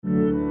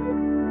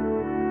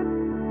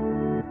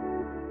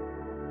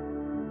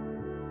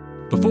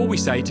Before we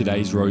say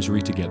today's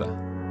rosary together,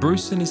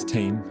 Bruce and his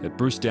team at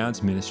Bruce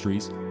Downs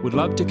Ministries would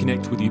love to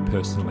connect with you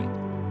personally.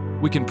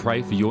 We can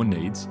pray for your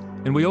needs,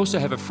 and we also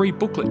have a free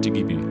booklet to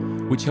give you,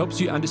 which helps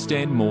you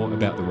understand more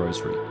about the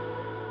rosary.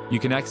 You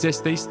can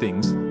access these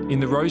things in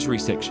the rosary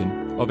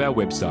section of our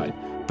website,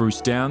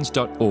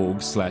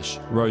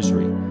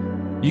 brucedowns.org/rosary.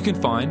 You can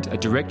find a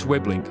direct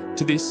web link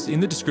to this in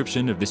the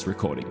description of this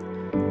recording.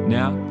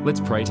 Now, let's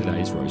pray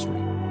today's rosary.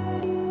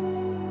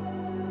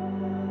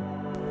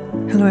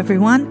 Hello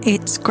everyone,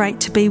 it's great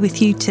to be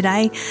with you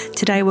today.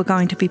 Today we're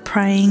going to be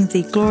praying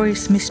the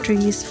glorious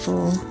mysteries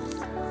for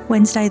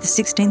Wednesday the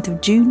 16th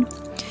of June.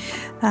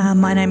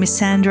 My name is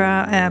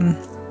Sandra.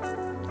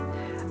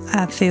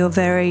 I feel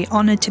very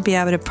honoured to be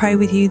able to pray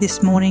with you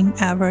this morning,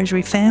 our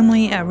Rosary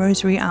family, our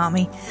Rosary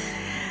army,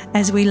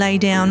 as we lay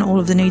down all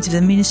of the needs of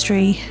the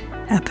ministry,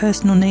 our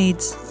personal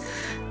needs,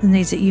 the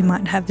needs that you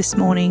might have this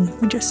morning.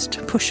 We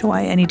just push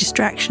away any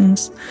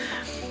distractions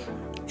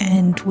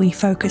and we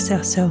focus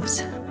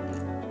ourselves.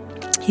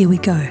 Here we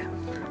go. In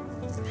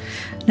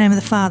the name of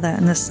the Father,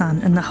 and the Son,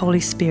 and the Holy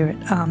Spirit.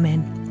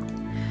 Amen.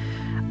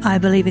 I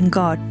believe in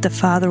God, the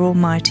Father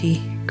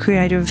Almighty,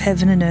 creator of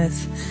heaven and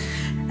earth,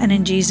 and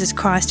in Jesus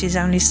Christ, his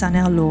only Son,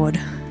 our Lord,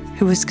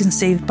 who was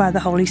conceived by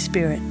the Holy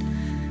Spirit,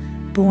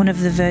 born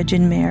of the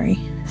Virgin Mary,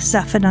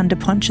 suffered under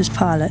Pontius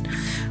Pilate,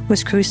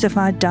 was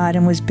crucified, died,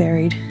 and was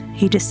buried.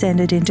 He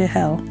descended into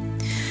hell.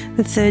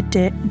 The third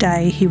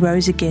day he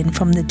rose again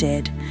from the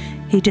dead.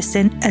 He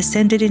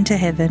ascended into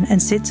heaven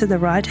and sits at the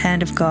right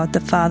hand of God, the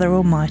Father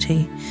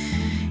Almighty.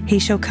 He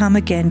shall come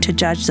again to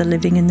judge the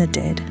living and the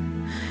dead.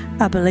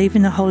 I believe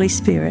in the Holy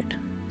Spirit,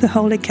 the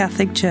Holy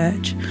Catholic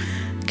Church,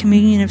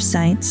 communion of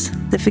saints,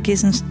 the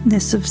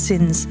forgiveness of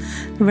sins,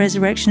 the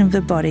resurrection of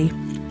the body,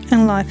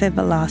 and life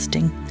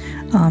everlasting.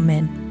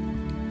 Amen.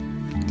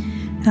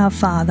 Our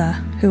Father,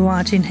 who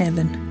art in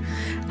heaven,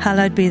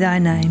 hallowed be thy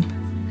name.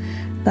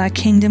 Thy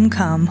kingdom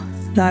come,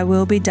 thy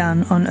will be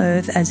done on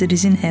earth as it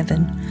is in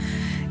heaven.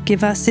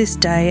 Give us this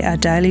day our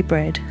daily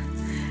bread,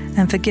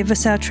 and forgive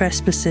us our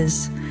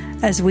trespasses,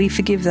 as we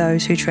forgive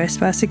those who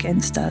trespass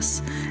against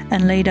us.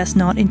 And lead us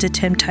not into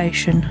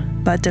temptation,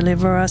 but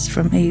deliver us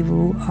from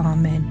evil.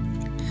 Amen.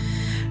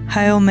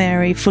 Hail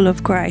Mary, full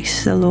of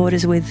grace, the Lord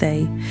is with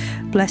thee.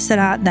 Blessed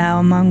art thou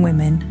among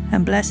women,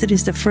 and blessed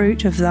is the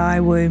fruit of thy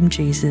womb,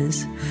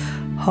 Jesus.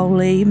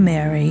 Holy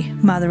Mary,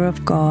 Mother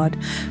of God,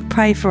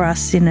 pray for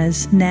us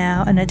sinners,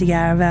 now and at the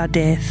hour of our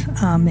death.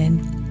 Amen.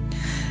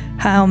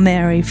 Hail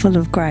Mary, full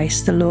of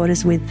grace, the Lord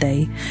is with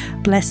thee.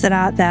 Blessed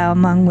art thou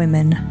among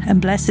women, and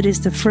blessed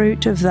is the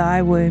fruit of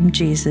thy womb,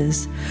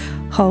 Jesus.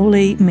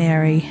 Holy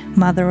Mary,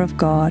 Mother of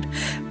God,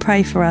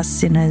 pray for us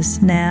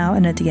sinners, now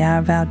and at the hour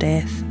of our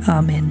death.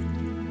 Amen.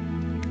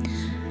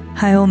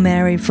 Hail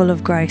Mary, full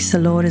of grace, the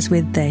Lord is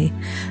with thee.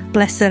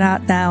 Blessed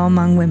art thou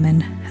among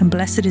women, and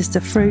blessed is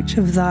the fruit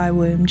of thy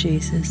womb,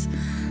 Jesus.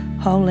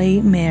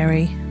 Holy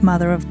Mary,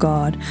 Mother of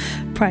God,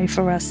 pray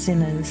for us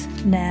sinners,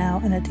 now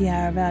and at the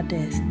hour of our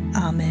death.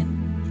 Amen.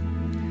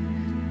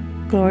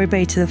 Glory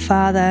be to the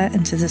Father,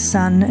 and to the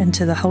Son, and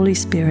to the Holy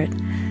Spirit,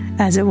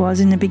 as it was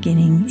in the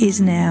beginning,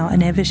 is now,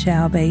 and ever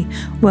shall be,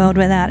 world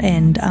without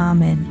end.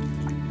 Amen.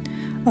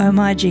 O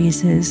my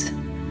Jesus,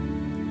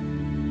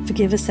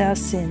 forgive us our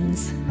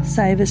sins,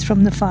 save us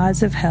from the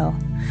fires of hell,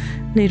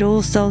 lead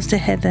all souls to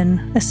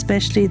heaven,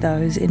 especially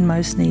those in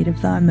most need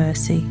of thy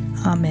mercy.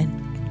 Amen.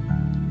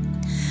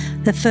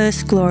 The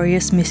first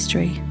glorious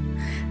mystery,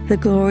 the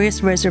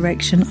glorious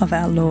resurrection of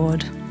our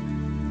Lord.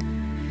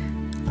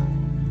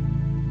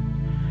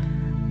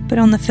 But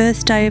on the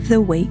first day of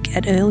the week,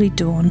 at early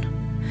dawn,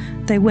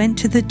 they went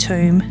to the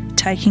tomb,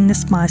 taking the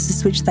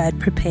spices which they had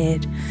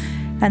prepared,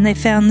 and they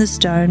found the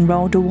stone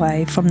rolled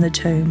away from the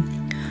tomb.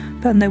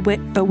 But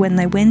when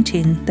they went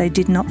in, they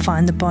did not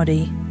find the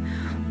body.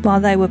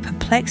 While they were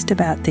perplexed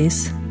about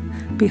this,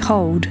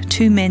 behold,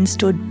 two men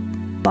stood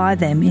by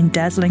them in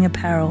dazzling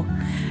apparel,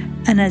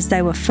 and as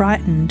they were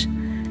frightened,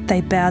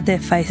 they bowed their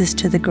faces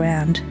to the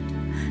ground.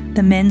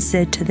 The men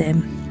said to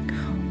them,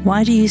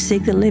 "Why do you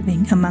seek the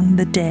living among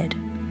the dead?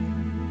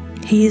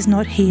 He is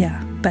not here,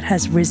 but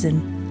has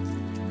risen.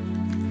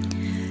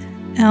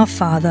 Our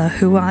Father,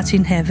 who art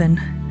in heaven,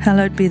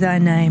 hallowed be thy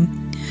name.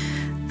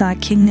 Thy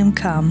kingdom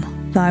come,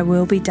 thy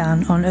will be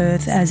done on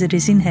earth as it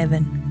is in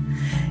heaven.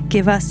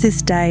 Give us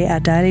this day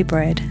our daily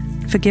bread.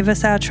 Forgive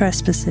us our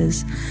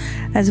trespasses,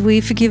 as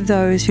we forgive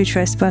those who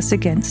trespass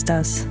against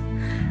us.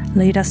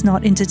 Lead us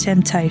not into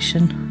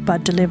temptation,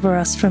 but deliver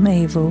us from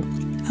evil.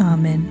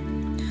 Amen.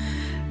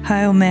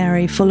 Hail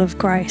Mary, full of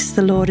grace,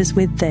 the Lord is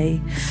with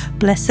thee.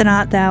 Blessed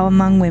art thou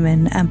among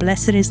women, and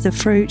blessed is the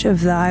fruit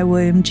of thy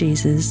womb,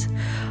 Jesus.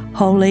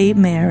 Holy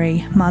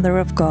Mary, Mother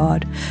of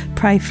God,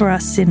 pray for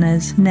us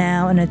sinners,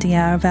 now and at the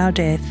hour of our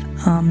death.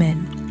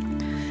 Amen.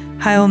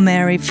 Hail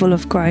Mary, full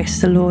of grace,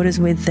 the Lord is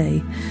with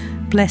thee.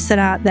 Blessed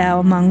art thou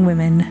among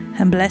women,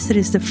 and blessed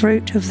is the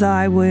fruit of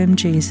thy womb,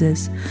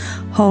 Jesus.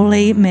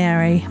 Holy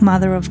Mary,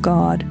 Mother of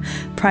God,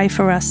 pray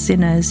for us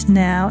sinners,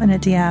 now and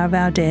at the hour of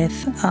our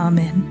death.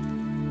 Amen.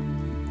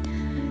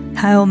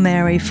 Hail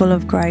Mary, full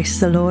of grace,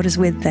 the Lord is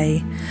with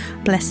thee.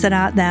 Blessed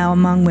art thou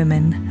among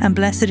women, and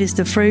blessed is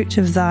the fruit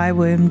of thy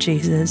womb,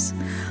 Jesus.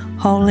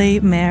 Holy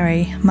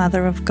Mary,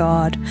 Mother of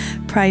God,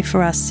 pray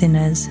for us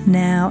sinners,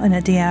 now and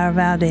at the hour of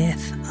our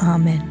death.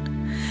 Amen.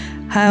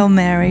 Hail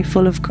Mary,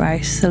 full of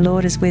grace, the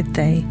Lord is with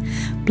thee.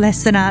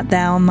 Blessed art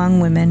thou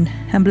among women,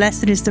 and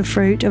blessed is the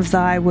fruit of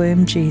thy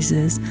womb,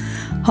 Jesus.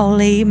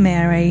 Holy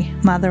Mary,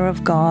 Mother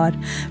of God,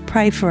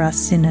 pray for us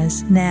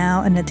sinners,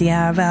 now and at the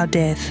hour of our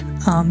death.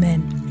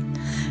 Amen.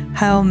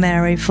 Hail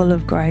Mary, full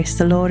of grace,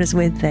 the Lord is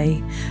with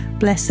thee.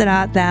 Blessed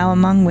art thou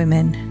among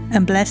women,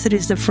 and blessed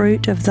is the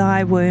fruit of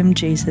thy womb,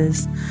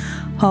 Jesus.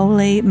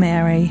 Holy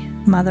Mary,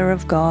 Mother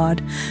of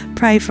God,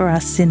 pray for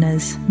us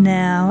sinners,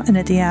 now and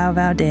at the hour of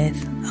our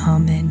death.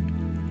 Amen.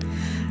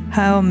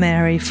 Hail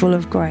Mary, full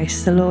of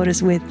grace, the Lord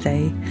is with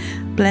thee.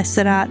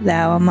 Blessed art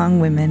thou among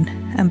women,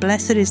 and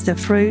blessed is the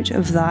fruit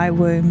of thy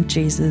womb,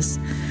 Jesus.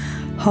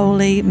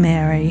 Holy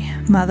Mary,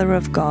 Mother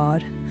of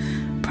God,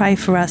 pray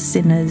for us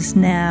sinners,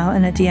 now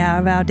and at the hour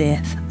of our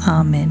death.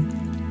 Amen.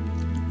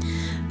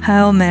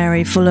 Hail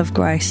Mary, full of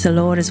grace, the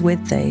Lord is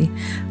with thee.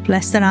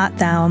 Blessed art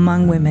thou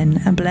among women,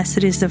 and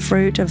blessed is the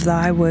fruit of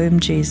thy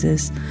womb,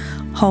 Jesus.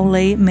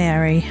 Holy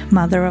Mary,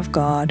 Mother of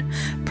God,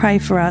 pray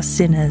for us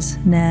sinners,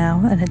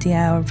 now and at the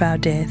hour of our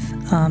death.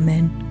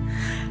 Amen.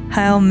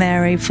 Hail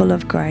Mary, full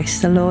of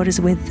grace, the Lord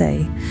is with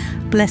thee.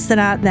 Blessed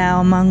art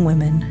thou among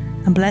women,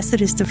 and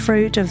blessed is the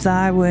fruit of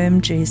thy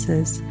womb,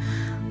 Jesus.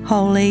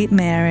 Holy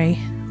Mary,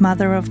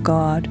 Mother of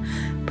God,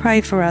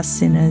 pray for us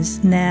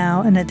sinners,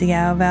 now and at the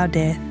hour of our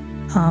death.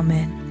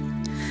 Amen.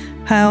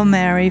 Hail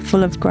Mary,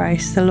 full of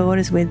grace, the Lord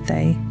is with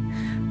thee.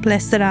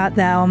 Blessed art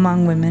thou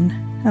among women,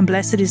 and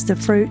blessed is the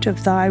fruit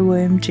of thy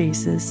womb,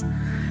 Jesus.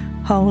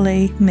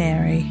 Holy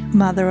Mary,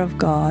 Mother of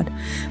God,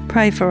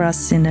 pray for us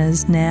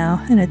sinners,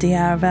 now and at the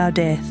hour of our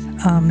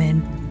death.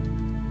 Amen.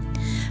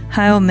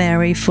 Hail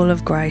Mary, full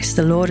of grace,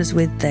 the Lord is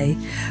with thee.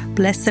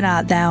 Blessed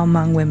art thou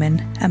among women,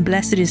 and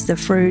blessed is the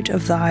fruit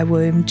of thy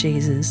womb,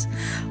 Jesus.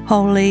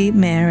 Holy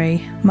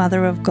Mary,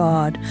 Mother of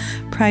God,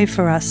 pray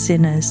for us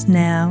sinners,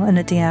 now and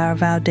at the hour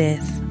of our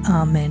death.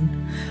 Amen.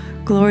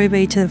 Glory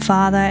be to the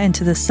Father, and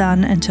to the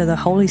Son, and to the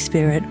Holy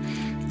Spirit,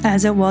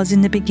 as it was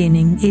in the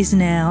beginning, is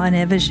now, and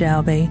ever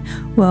shall be,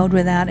 world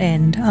without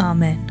end.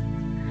 Amen.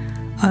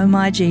 O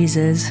my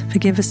Jesus,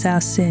 forgive us our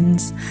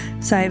sins,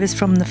 save us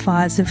from the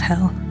fires of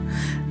hell.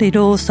 Lead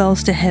all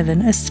souls to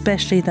heaven,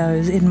 especially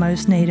those in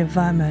most need of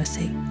thy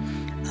mercy.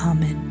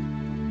 Amen.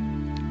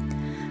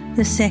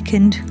 The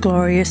second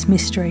glorious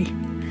mystery,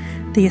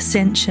 the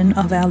Ascension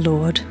of our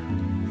Lord.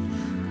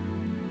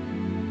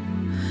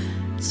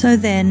 So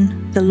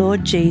then the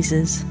Lord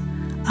Jesus,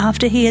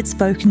 after he had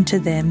spoken to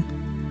them,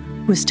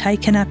 was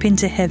taken up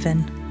into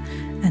heaven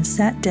and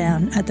sat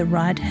down at the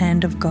right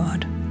hand of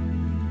God.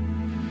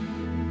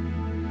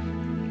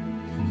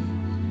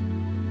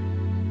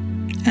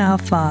 Our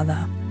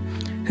Father,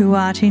 who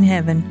art in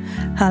heaven,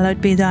 hallowed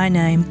be thy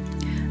name.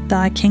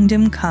 Thy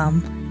kingdom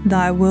come,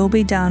 thy will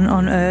be done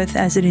on earth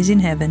as it is in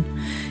heaven.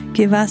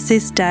 Give us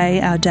this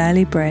day our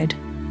daily bread,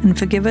 and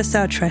forgive us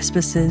our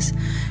trespasses,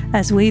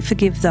 as we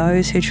forgive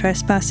those who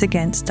trespass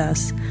against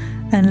us.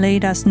 And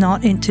lead us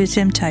not into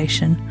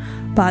temptation,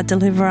 but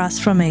deliver us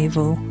from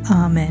evil.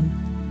 Amen.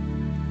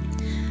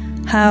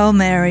 Hail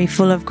Mary,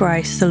 full of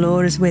grace, the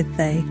Lord is with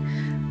thee.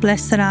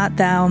 Blessed art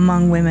thou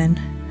among women,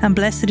 and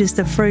blessed is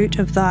the fruit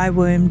of thy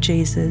womb,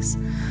 Jesus.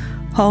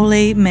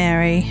 Holy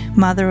Mary,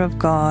 Mother of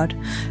God,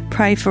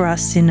 pray for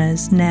us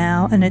sinners,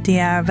 now and at the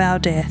hour of our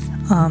death.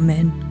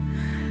 Amen.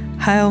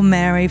 Hail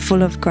Mary,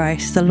 full of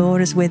grace, the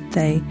Lord is with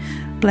thee.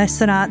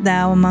 Blessed art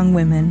thou among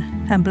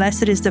women, and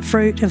blessed is the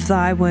fruit of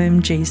thy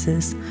womb,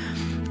 Jesus.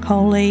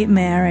 Holy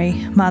Mary,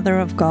 Mother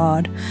of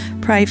God,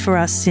 pray for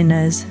us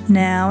sinners,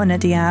 now and at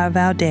the hour of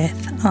our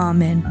death.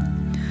 Amen.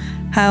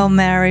 Hail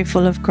Mary,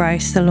 full of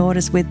grace, the Lord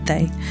is with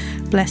thee.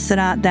 Blessed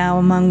art thou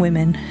among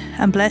women,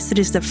 and blessed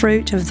is the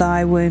fruit of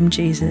thy womb,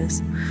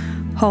 Jesus.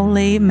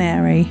 Holy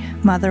Mary,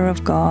 Mother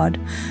of God,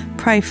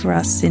 pray for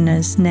us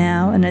sinners,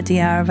 now and at the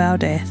hour of our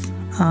death.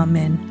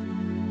 Amen.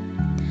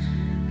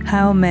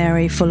 Hail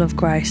Mary, full of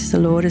grace, the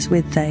Lord is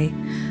with thee.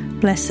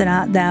 Blessed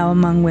art thou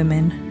among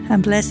women,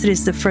 and blessed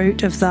is the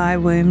fruit of thy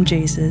womb,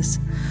 Jesus.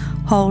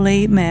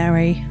 Holy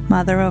Mary,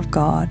 Mother of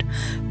God,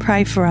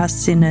 pray for us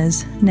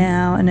sinners,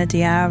 now and at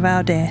the hour of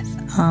our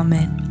death.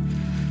 Amen.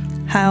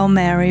 Hail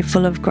Mary,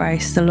 full of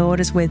grace, the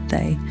Lord is with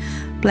thee.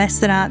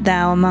 Blessed art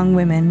thou among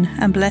women,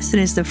 and blessed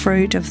is the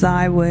fruit of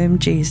thy womb,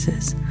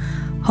 Jesus.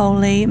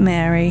 Holy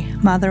Mary,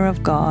 Mother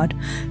of God,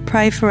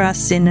 pray for us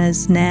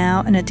sinners,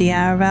 now and at the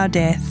hour of our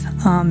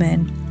death.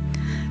 Amen.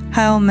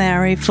 Hail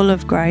Mary, full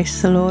of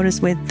grace, the Lord is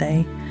with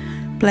thee.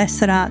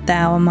 Blessed art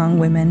thou among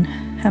women,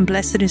 and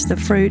blessed is the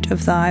fruit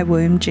of thy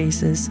womb,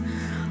 Jesus.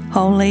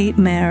 Holy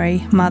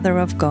Mary, Mother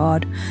of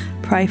God,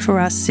 pray for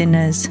us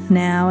sinners,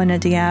 now and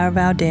at the hour of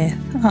our death.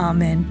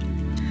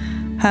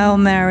 Amen. Hail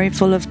Mary,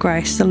 full of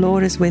grace, the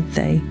Lord is with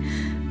thee.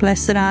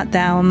 Blessed art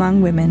thou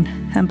among women,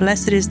 and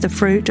blessed is the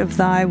fruit of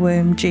thy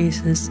womb,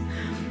 Jesus.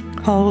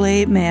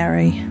 Holy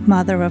Mary,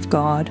 Mother of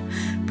God,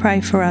 pray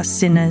for us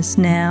sinners,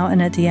 now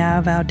and at the hour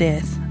of our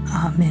death.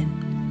 Amen.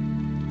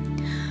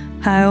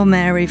 Hail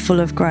Mary, full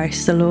of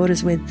grace, the Lord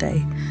is with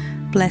thee.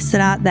 Blessed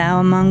art thou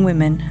among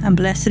women, and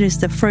blessed is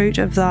the fruit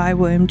of thy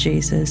womb,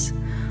 Jesus.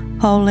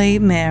 Holy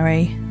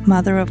Mary,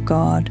 Mother of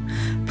God,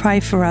 pray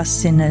for us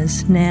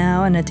sinners,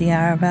 now and at the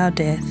hour of our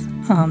death.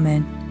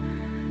 Amen.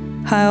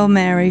 Hail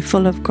Mary,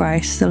 full of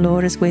grace, the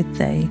Lord is with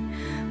thee.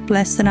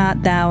 Blessed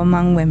art thou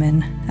among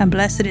women, and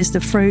blessed is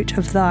the fruit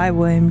of thy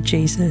womb,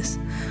 Jesus.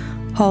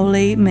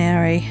 Holy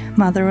Mary,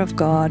 Mother of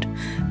God,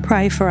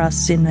 pray for us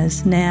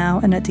sinners, now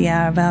and at the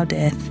hour of our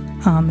death.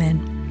 Amen.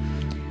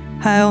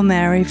 Hail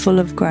Mary, full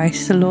of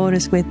grace, the Lord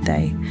is with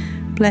thee.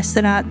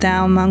 Blessed art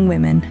thou among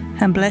women,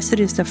 and blessed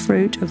is the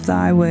fruit of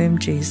thy womb,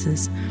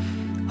 Jesus.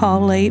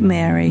 Holy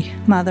Mary,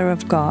 Mother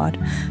of God,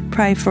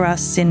 pray for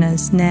us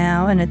sinners,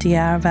 now and at the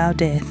hour of our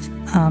death.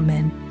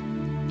 Amen.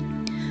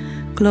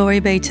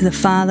 Glory be to the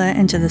Father,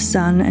 and to the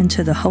Son, and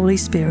to the Holy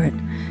Spirit,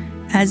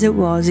 as it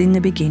was in the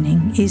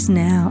beginning, is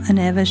now, and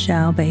ever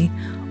shall be,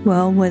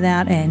 world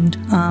without end.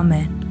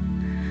 Amen.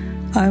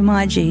 O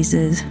my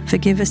Jesus,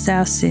 forgive us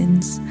our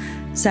sins,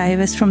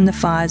 save us from the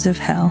fires of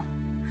hell.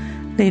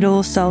 Lead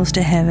all souls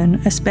to heaven,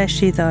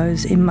 especially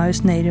those in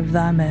most need of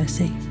thy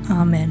mercy.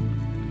 Amen.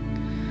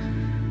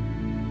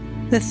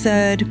 The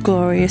third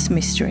glorious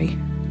mystery,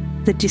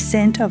 the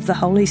descent of the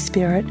Holy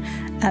Spirit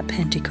at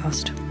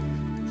Pentecost.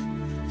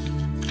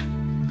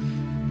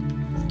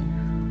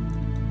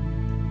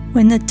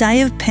 When the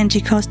day of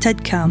Pentecost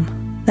had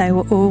come, they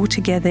were all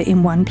together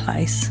in one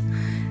place,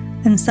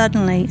 and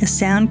suddenly a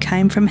sound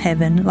came from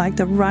heaven like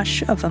the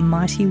rush of a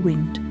mighty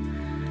wind,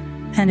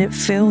 and it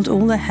filled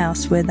all the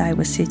house where they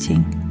were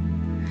sitting.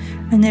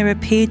 And there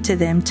appeared to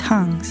them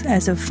tongues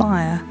as of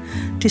fire,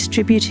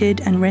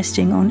 distributed and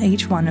resting on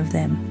each one of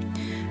them.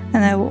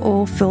 And they were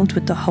all filled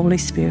with the Holy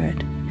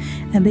Spirit,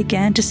 and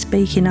began to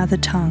speak in other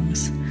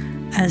tongues,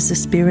 as the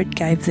Spirit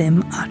gave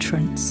them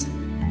utterance.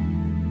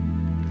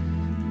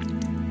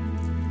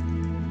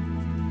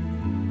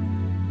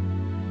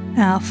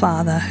 Our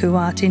Father, who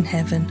art in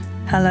heaven,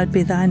 hallowed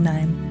be thy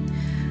name.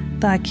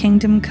 Thy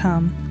kingdom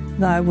come,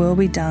 thy will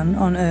be done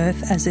on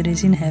earth as it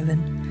is in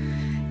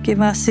heaven. Give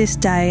us this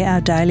day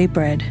our daily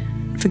bread.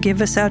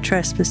 Forgive us our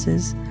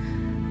trespasses,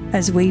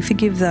 as we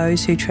forgive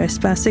those who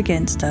trespass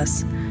against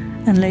us.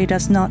 And lead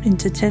us not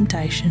into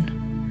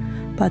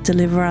temptation, but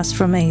deliver us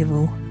from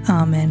evil.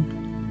 Amen.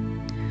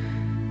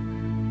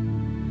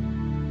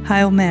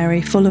 Hail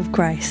Mary, full of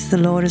grace, the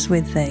Lord is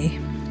with thee.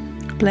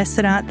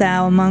 Blessed art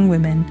thou among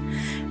women,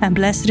 and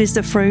blessed is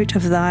the fruit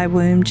of thy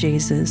womb,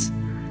 Jesus.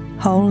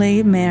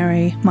 Holy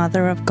Mary,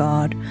 Mother of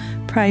God,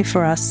 pray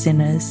for us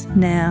sinners,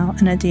 now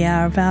and at the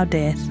hour of our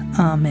death.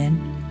 Amen.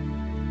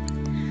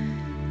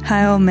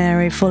 Hail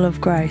Mary, full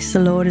of grace, the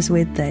Lord is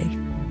with thee.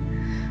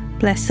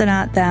 Blessed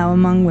art thou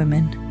among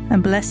women,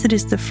 and blessed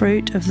is the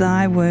fruit of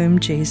thy womb,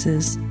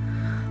 Jesus.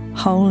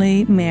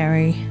 Holy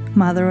Mary,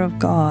 Mother of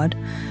God,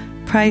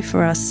 pray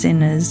for us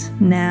sinners,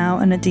 now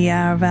and at the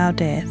hour of our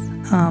death.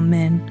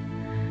 Amen.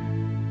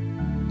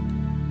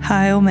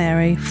 Hail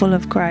Mary, full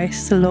of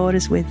grace, the Lord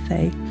is with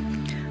thee.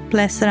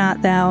 Blessed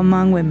art thou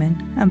among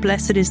women, and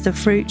blessed is the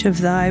fruit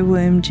of thy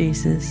womb,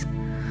 Jesus.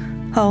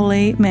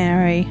 Holy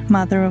Mary,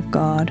 Mother of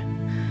God,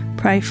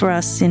 pray for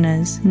us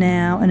sinners,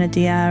 now and at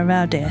the hour of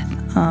our death.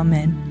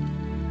 Amen.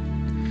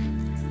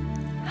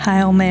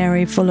 Hail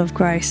Mary, full of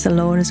grace, the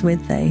Lord is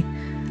with thee.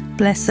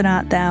 Blessed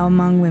art thou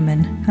among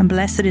women, and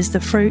blessed is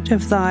the fruit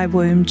of thy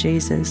womb,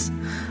 Jesus.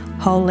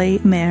 Holy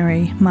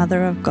Mary,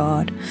 Mother of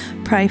God,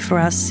 pray for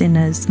us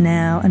sinners,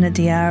 now and at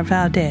the hour of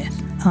our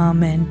death.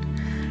 Amen.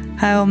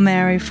 Hail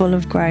Mary, full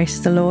of grace,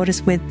 the Lord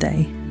is with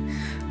thee.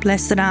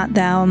 Blessed art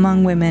thou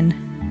among women,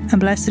 and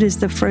blessed is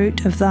the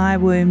fruit of thy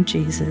womb,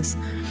 Jesus.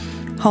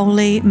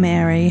 Holy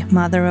Mary,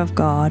 Mother of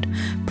God,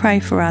 pray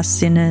for us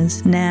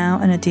sinners, now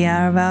and at the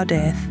hour of our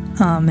death.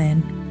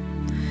 Amen.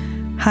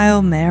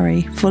 Hail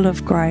Mary, full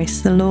of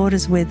grace, the Lord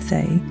is with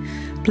thee.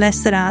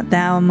 Blessed art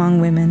thou among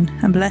women,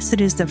 and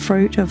blessed is the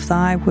fruit of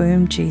thy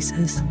womb,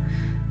 Jesus.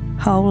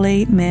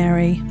 Holy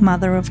Mary,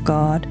 Mother of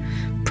God,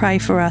 pray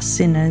for us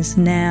sinners,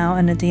 now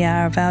and at the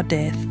hour of our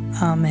death.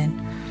 Amen.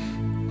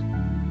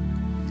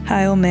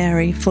 Hail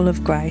Mary, full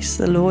of grace,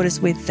 the Lord is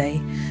with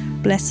thee.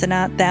 Blessed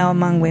art thou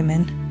among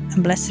women,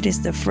 and blessed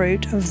is the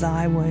fruit of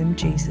thy womb,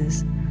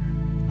 Jesus.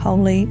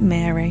 Holy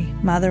Mary,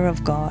 Mother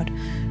of God,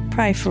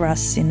 pray for us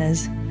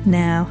sinners,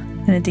 now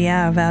and at the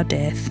hour of our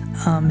death.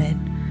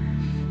 Amen.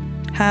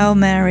 Hail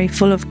Mary,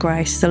 full of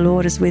grace, the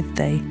Lord is with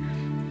thee.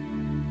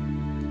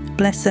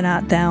 Blessed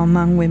art thou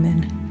among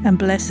women, and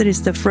blessed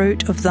is the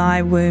fruit of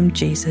thy womb,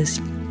 Jesus.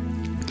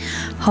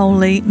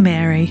 Holy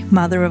Mary,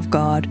 Mother of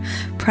God,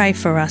 pray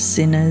for us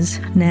sinners,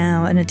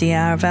 now and at the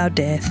hour of our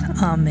death.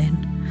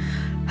 Amen.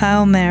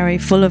 Hail Mary,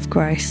 full of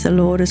grace, the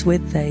Lord is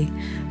with thee.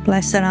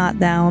 Blessed art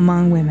thou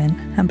among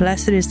women, and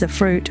blessed is the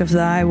fruit of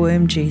thy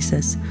womb,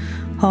 Jesus.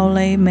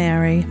 Holy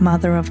Mary,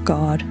 Mother of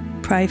God,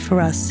 pray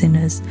for us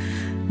sinners,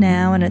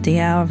 now and at the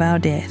hour of our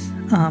death.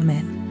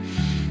 Amen.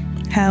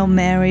 Hail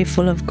Mary,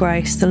 full of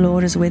grace, the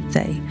Lord is with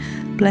thee.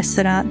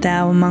 Blessed art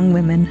thou among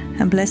women,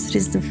 and blessed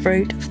is the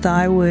fruit of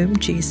thy womb,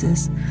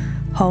 Jesus.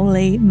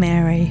 Holy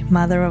Mary,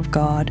 Mother of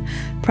God,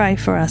 pray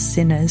for us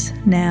sinners,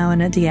 now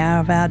and at the hour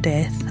of our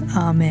death.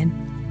 Amen.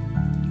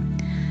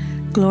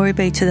 Glory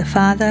be to the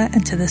Father,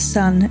 and to the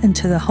Son, and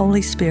to the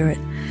Holy Spirit,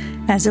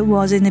 as it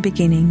was in the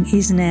beginning,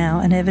 is now,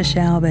 and ever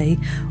shall be,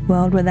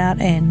 world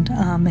without end.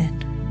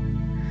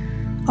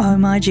 Amen. O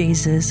my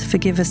Jesus,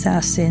 forgive us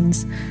our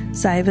sins,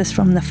 save us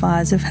from the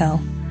fires of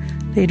hell.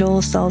 Lead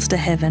all souls to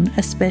heaven,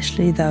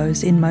 especially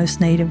those in most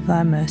need of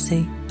thy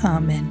mercy.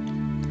 Amen.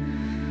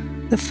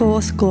 The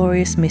fourth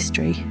glorious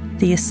mystery,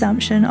 the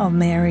Assumption of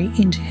Mary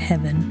into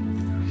heaven.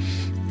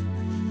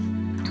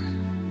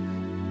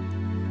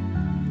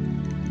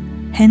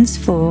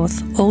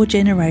 Henceforth all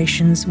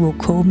generations will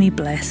call me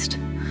blessed,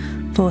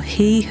 for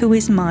he who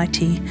is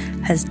mighty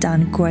has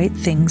done great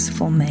things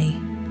for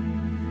me.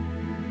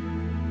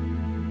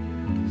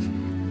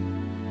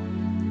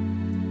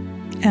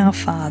 Our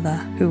Father,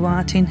 who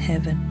art in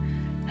heaven,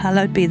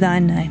 hallowed be thy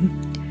name.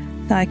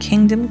 Thy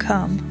kingdom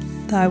come,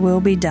 thy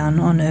will be done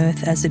on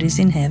earth as it is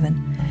in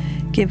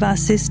heaven. Give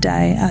us this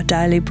day our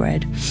daily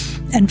bread,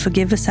 and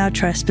forgive us our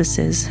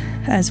trespasses,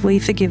 as we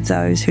forgive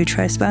those who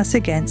trespass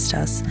against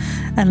us.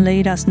 And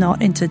lead us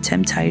not into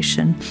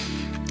temptation,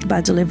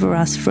 but deliver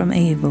us from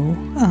evil.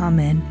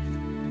 Amen.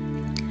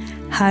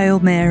 Hail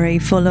Mary,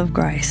 full of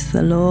grace,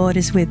 the Lord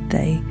is with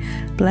thee.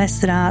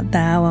 Blessed art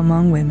thou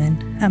among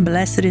women, and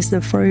blessed is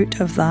the fruit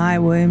of thy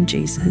womb,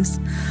 Jesus.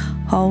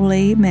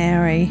 Holy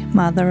Mary,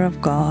 Mother of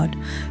God,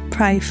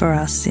 pray for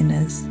us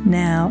sinners,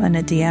 now and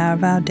at the hour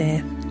of our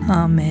death.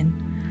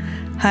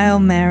 Amen. Hail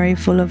Mary,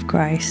 full of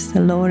grace,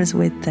 the Lord is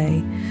with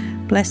thee.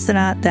 Blessed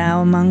art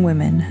thou among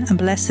women, and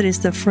blessed is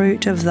the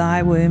fruit of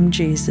thy womb,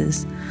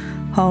 Jesus.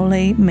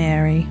 Holy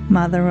Mary,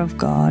 Mother of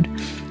God,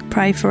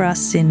 pray for us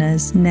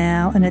sinners,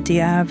 now and at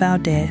the hour of our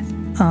death.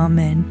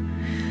 Amen.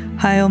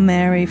 Hail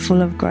Mary,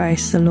 full of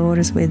grace, the Lord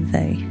is with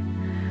thee.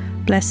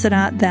 Blessed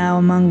art thou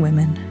among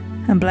women,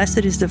 and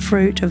blessed is the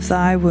fruit of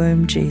thy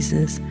womb,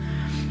 Jesus.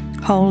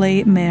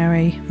 Holy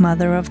Mary,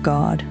 Mother of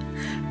God,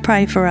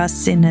 pray for us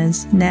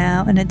sinners,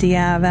 now and at the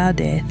hour of our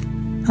death.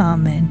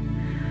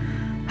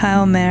 Amen.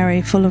 Hail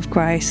Mary, full of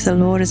grace, the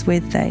Lord is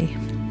with thee.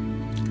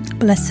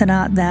 Blessed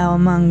art thou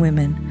among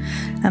women,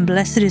 and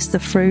blessed is the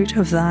fruit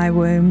of thy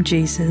womb,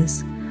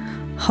 Jesus.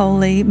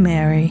 Holy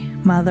Mary,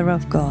 Mother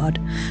of God,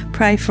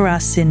 pray for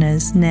us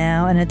sinners,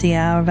 now and at the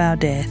hour of our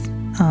death.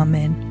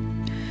 Amen.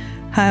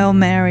 Hail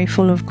Mary,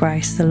 full of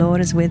grace, the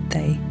Lord is with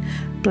thee.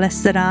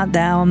 Blessed art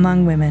thou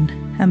among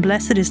women, and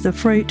blessed is the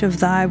fruit of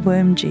thy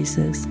womb,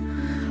 Jesus.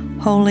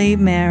 Holy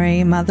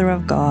Mary, Mother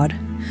of God,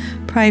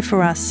 pray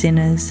for us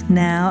sinners,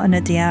 now and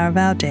at the hour of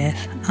our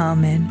death.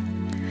 Amen.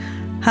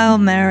 Hail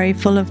Mary,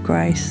 full of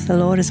grace, the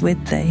Lord is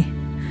with thee.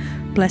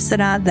 Blessed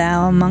art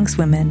thou amongst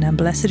women, and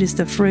blessed is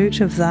the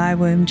fruit of thy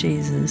womb,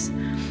 Jesus.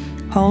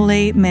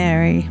 Holy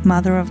Mary,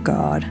 Mother of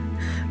God,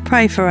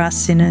 pray for us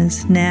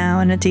sinners, now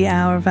and at the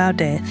hour of our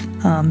death.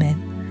 Amen.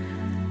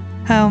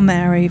 Hail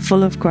Mary,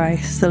 full of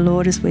grace, the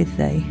Lord is with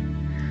thee.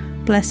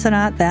 Blessed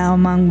art thou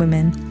among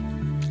women,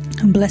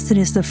 and blessed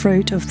is the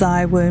fruit of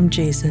thy womb,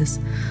 Jesus.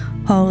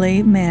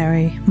 Holy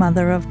Mary,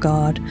 Mother of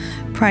God,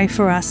 pray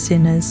for us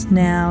sinners,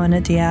 now and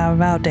at the hour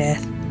of our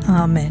death.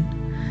 Amen.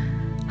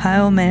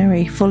 Hail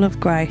Mary, full of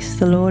grace,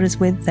 the Lord is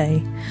with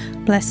thee.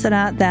 Blessed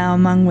art thou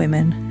among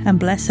women, and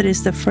blessed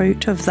is the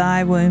fruit of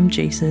thy womb,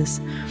 Jesus.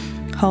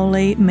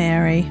 Holy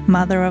Mary,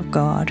 Mother of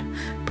God,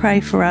 pray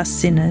for us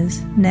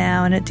sinners,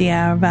 now and at the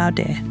hour of our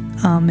death.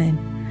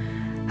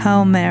 Amen.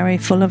 Hail Mary,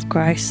 full of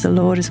grace, the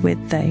Lord is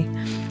with thee.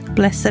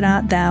 Blessed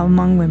art thou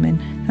among women,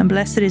 and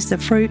blessed is the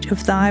fruit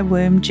of thy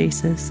womb,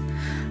 Jesus.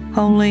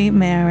 Holy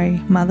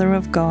Mary, Mother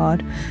of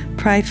God,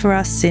 pray for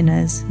us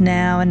sinners,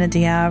 now and at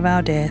the hour of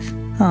our death.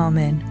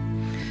 Amen.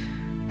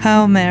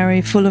 Hail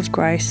Mary, full of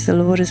grace, the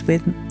Lord is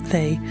with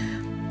thee.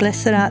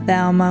 Blessed art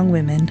thou among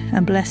women,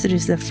 and blessed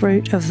is the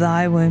fruit of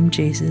thy womb,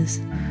 Jesus.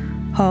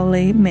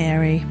 Holy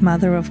Mary,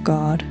 Mother of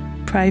God,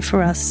 pray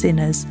for us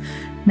sinners,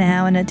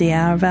 now and at the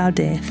hour of our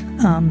death.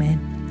 Amen.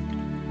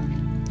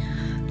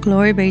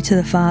 Glory be to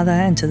the Father,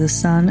 and to the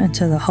Son, and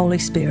to the Holy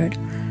Spirit,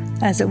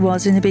 as it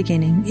was in the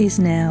beginning, is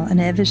now, and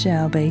ever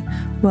shall be,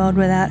 world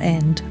without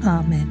end.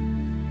 Amen.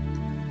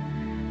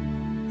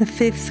 The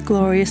fifth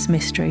glorious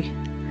mystery,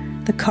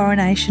 the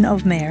coronation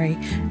of Mary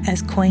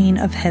as Queen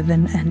of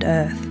heaven and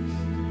earth.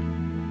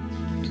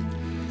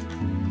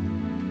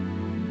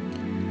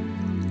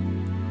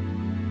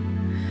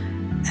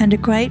 And a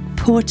great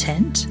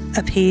portent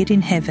appeared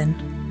in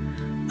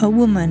heaven, a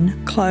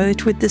woman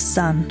clothed with the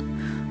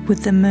sun,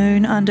 with the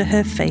moon under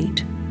her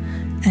feet,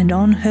 and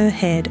on her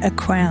head a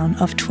crown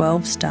of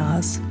 12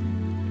 stars.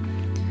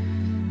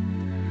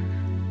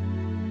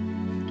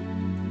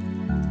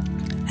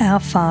 Our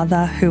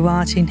Father, who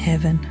art in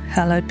heaven,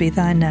 hallowed be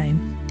thy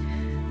name.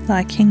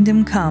 Thy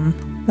kingdom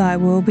come, thy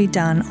will be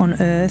done on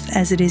earth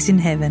as it is in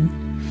heaven.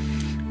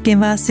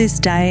 Give us this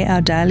day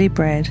our daily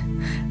bread,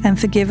 and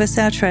forgive us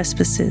our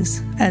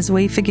trespasses, as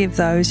we forgive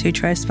those who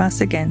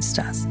trespass against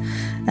us.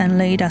 and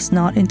lead us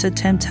not into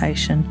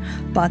temptation,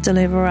 but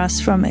deliver us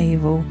from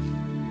evil.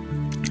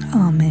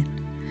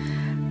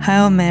 Amen.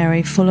 Hail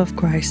Mary, full of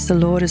grace, the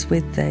Lord is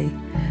with thee.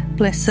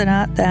 Blessed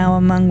art thou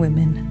among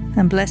women,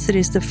 and blessed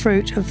is the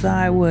fruit of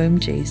thy womb,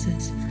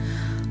 Jesus.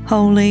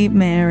 Holy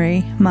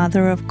Mary,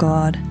 Mother of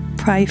God,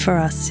 pray for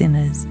us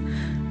sinners,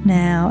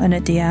 now and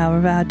at the hour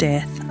of our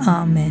death.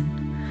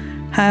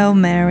 Amen. Hail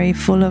Mary,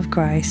 full of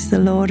grace, the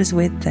Lord is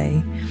with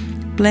thee.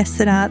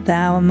 Blessed art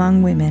thou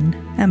among women,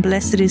 and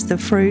blessed is the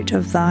fruit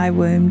of thy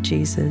womb,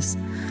 Jesus.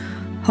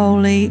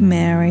 Holy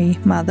Mary,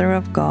 Mother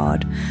of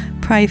God,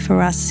 pray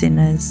for us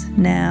sinners,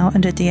 now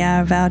and at the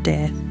hour of our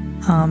death.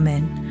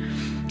 Amen.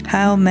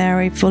 Hail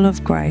Mary, full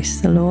of grace,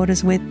 the Lord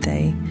is with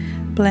thee.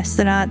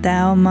 Blessed art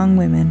thou among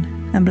women,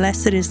 and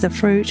blessed is the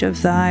fruit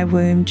of thy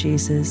womb,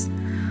 Jesus.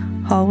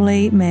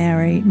 Holy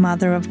Mary,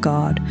 Mother of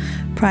God,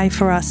 pray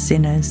for us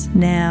sinners,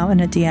 now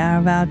and at the hour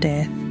of our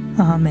death.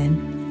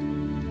 Amen.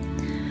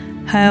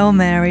 Hail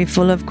Mary,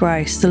 full of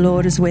grace, the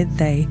Lord is with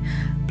thee.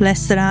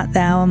 Blessed art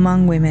thou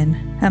among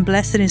women, and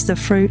blessed is the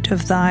fruit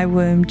of thy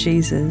womb,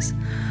 Jesus.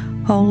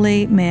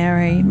 Holy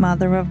Mary,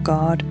 Mother of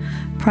God,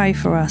 pray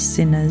for us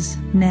sinners,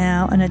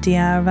 now and at the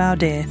hour of our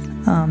death.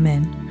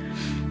 Amen.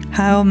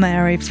 Hail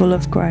Mary, full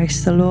of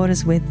grace, the Lord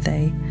is with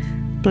thee.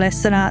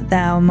 Blessed art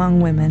thou among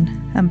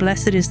women, and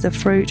blessed is the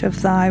fruit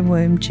of thy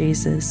womb,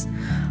 Jesus.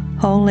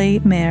 Holy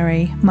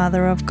Mary,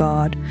 Mother of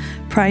God,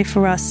 pray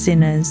for us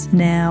sinners,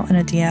 now and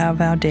at the hour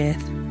of our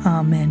death.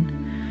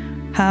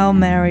 Amen. Hail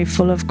Mary,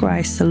 full of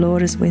grace, the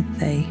Lord is with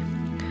thee.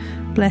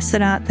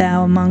 Blessed art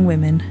thou among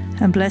women,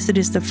 and blessed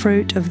is the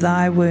fruit of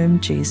thy womb,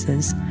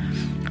 Jesus.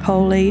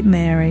 Holy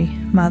Mary,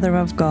 Mother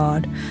of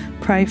God,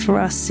 pray for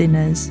us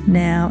sinners,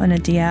 now and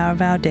at the hour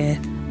of our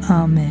death.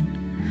 Amen.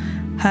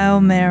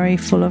 Hail Mary,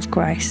 full of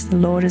grace, the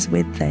Lord is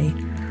with thee.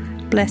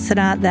 Blessed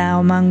art thou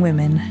among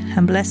women,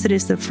 and blessed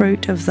is the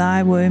fruit of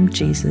thy womb,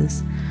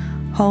 Jesus.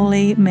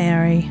 Holy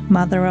Mary,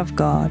 Mother of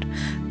God,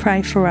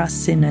 pray for us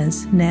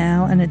sinners,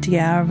 now and at the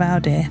hour of our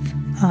death.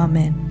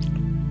 Amen.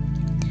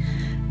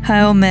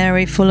 Hail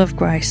Mary, full of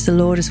grace, the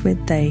Lord is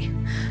with thee.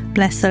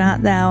 Blessed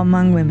art thou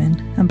among women,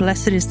 and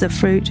blessed is the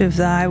fruit of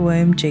thy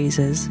womb,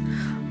 Jesus.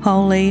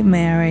 Holy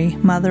Mary,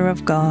 Mother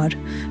of God,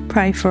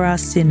 pray for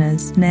us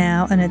sinners,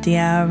 now and at the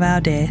hour of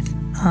our death.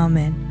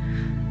 Amen.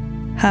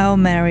 Hail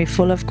Mary,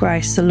 full of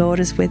grace, the Lord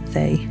is with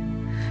thee.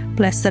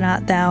 Blessed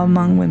art thou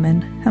among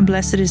women, and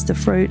blessed is the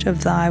fruit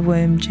of thy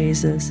womb,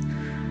 Jesus.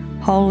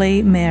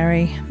 Holy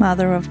Mary,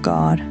 Mother of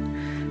God,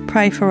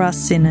 pray for us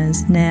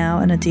sinners, now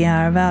and at the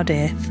hour of our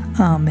death.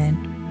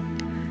 Amen.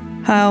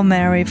 Hail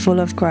Mary, full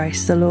of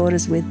grace, the Lord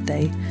is with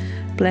thee.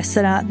 Blessed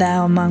art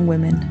thou among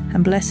women,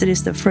 and blessed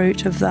is the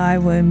fruit of thy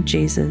womb,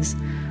 Jesus.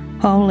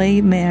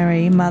 Holy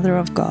Mary, Mother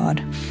of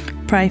God,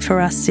 pray for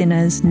us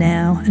sinners,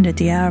 now and at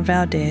the hour of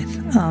our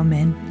death.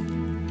 Amen.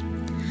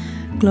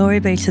 Glory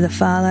be to the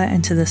Father,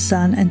 and to the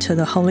Son, and to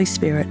the Holy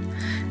Spirit,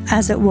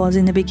 as it was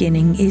in the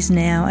beginning, is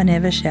now, and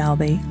ever shall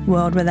be,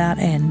 world without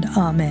end.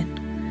 Amen.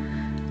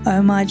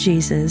 O my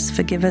Jesus,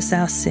 forgive us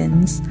our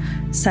sins,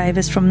 save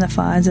us from the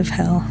fires of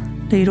hell,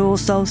 lead all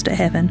souls to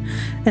heaven,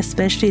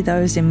 especially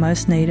those in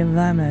most need of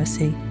thy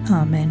mercy.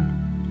 Amen.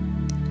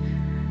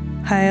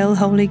 Hail,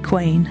 Holy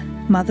Queen,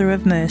 Mother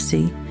of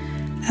Mercy,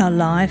 our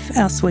life,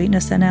 our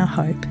sweetness, and our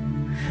hope.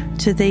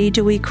 To thee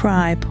do we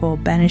cry, poor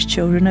banished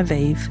children of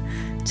Eve.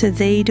 To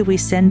thee do we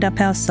send up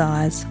our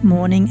sighs,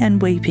 mourning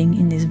and weeping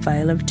in this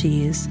vale of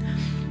tears.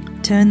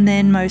 Turn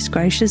then, most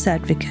gracious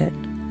Advocate,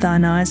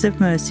 thine eyes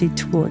of mercy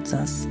towards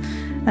us,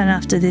 and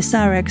after this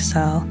our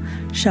exile,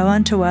 show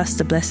unto us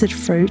the blessed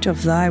fruit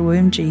of thy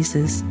womb,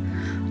 Jesus.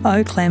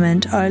 O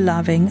clement, O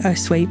loving, O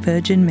sweet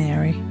Virgin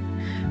Mary,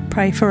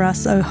 pray for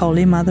us, O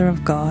Holy Mother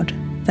of God,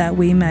 that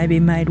we may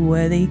be made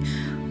worthy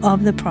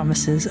of the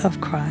promises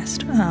of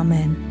Christ.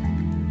 Amen.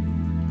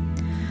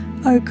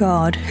 O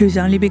God, whose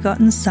only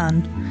begotten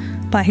Son,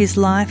 by his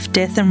life,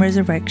 death, and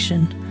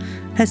resurrection,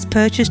 has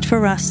purchased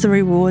for us the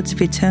rewards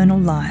of eternal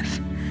life,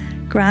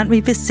 grant,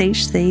 we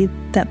beseech thee,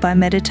 that by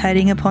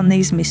meditating upon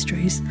these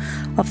mysteries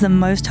of the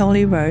Most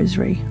Holy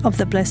Rosary of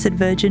the Blessed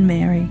Virgin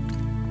Mary,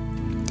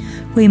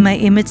 we may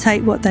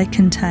imitate what they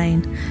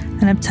contain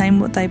and obtain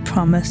what they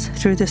promise,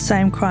 through the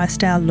same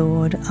Christ our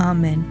Lord.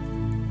 Amen.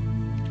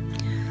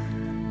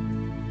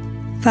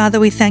 Father,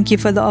 we thank you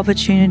for the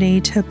opportunity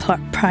to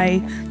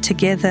pray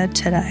together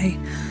today,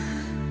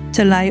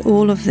 to lay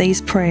all of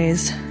these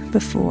prayers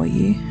before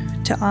you,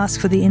 to ask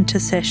for the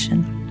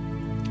intercession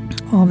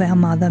of our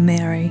Mother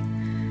Mary,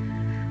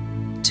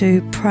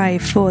 to pray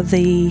for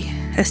the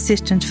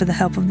assistance, for the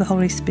help of the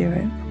Holy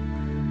Spirit.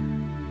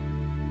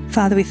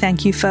 Father, we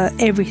thank you for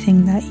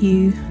everything that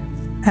you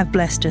have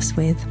blessed us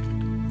with,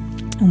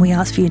 and we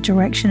ask for your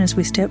direction as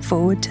we step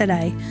forward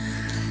today,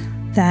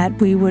 that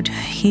we would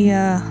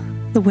hear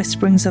the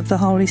whisperings of the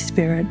Holy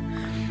Spirit,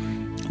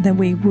 that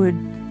we would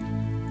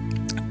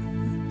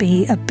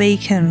be a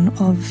beacon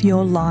of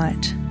your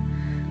light,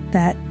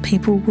 that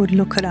people would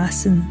look at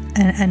us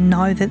and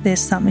know that there's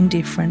something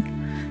different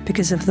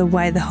because of the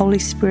way the Holy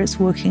Spirit's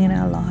working in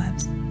our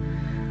lives.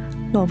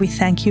 Lord, we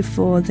thank you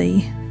for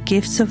the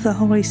gifts of the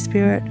Holy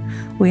Spirit.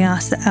 We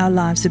ask that our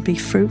lives would be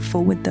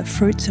fruitful with the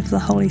fruits of the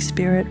Holy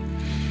Spirit.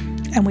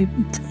 And we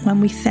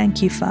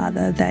thank you,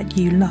 Father, that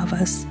you love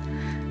us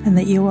and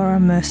that you are a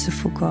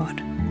merciful God.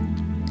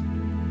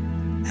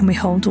 And we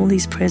hold all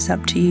these prayers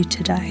up to you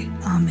today.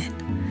 Amen.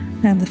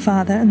 In the name of the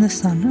Father and the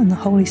Son and the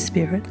Holy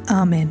Spirit.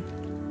 Amen.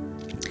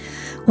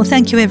 Well,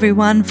 thank you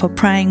everyone for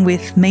praying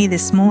with me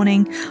this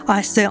morning.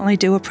 I certainly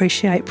do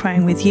appreciate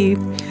praying with you.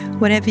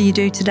 Whatever you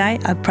do today,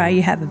 I pray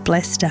you have a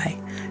blessed day.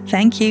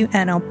 Thank you,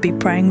 and I'll be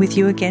praying with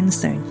you again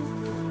soon.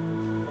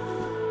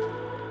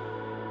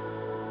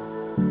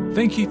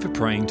 Thank you for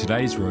praying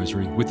today's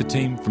rosary with the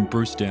team from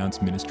Bruce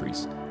Downs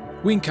Ministries.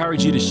 We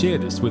encourage you to share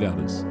this with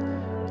others.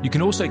 You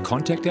can also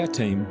contact our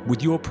team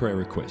with your prayer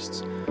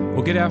requests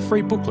or get our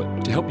free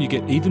booklet to help you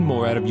get even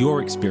more out of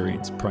your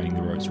experience praying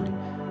the rosary.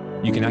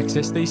 You can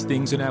access these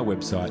things on our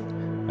website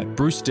at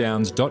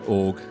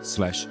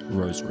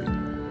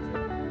brucedowns.org/rosary.